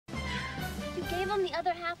gave him the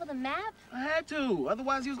other half of the map? I had to.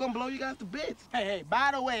 Otherwise, he was gonna blow you guys to bits. Hey,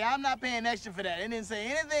 by the way, I'm not paying extra for that. It didn't say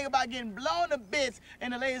anything about getting blown to bits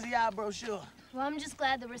in the Lazy Eye brochure. Well, I'm just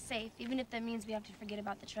glad that we're safe, even if that means we have to forget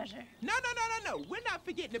about the treasure. No. We're not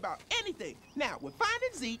forgetting about anything. Now, we're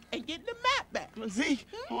finding Zeke and getting the map back. Zeke?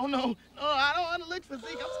 Oh, no. No, I don't want to look for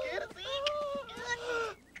Zeke. I'm scared of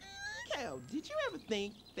Zeke. Cal, did you ever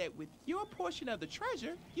think that with your portion of the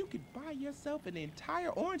treasure, you could buy yourself an entire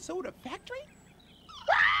orange soda factory?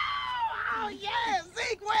 Oh, yeah,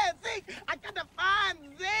 Zeke, where's Zeke? I got to find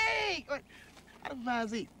Zeke. Wait, how to find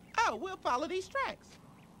Zeke? Oh, we'll follow these tracks.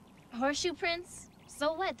 Horseshoe prints?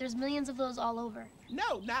 So what? There's millions of those all over.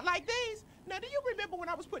 No, not like these. Now, do you remember when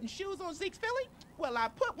I was putting shoes on Zeke's Philly? Well, I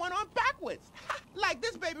put one on backwards. Like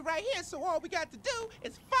this baby right here, so all we got to do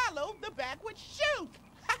is follow the backwards shoe.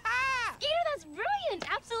 Skeeter, that's brilliant!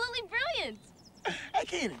 Absolutely brilliant! Hey,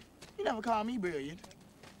 Kenan, you never call me brilliant.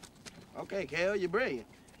 Okay, Kel, you're brilliant.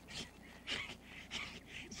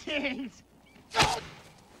 Jeez. Oh,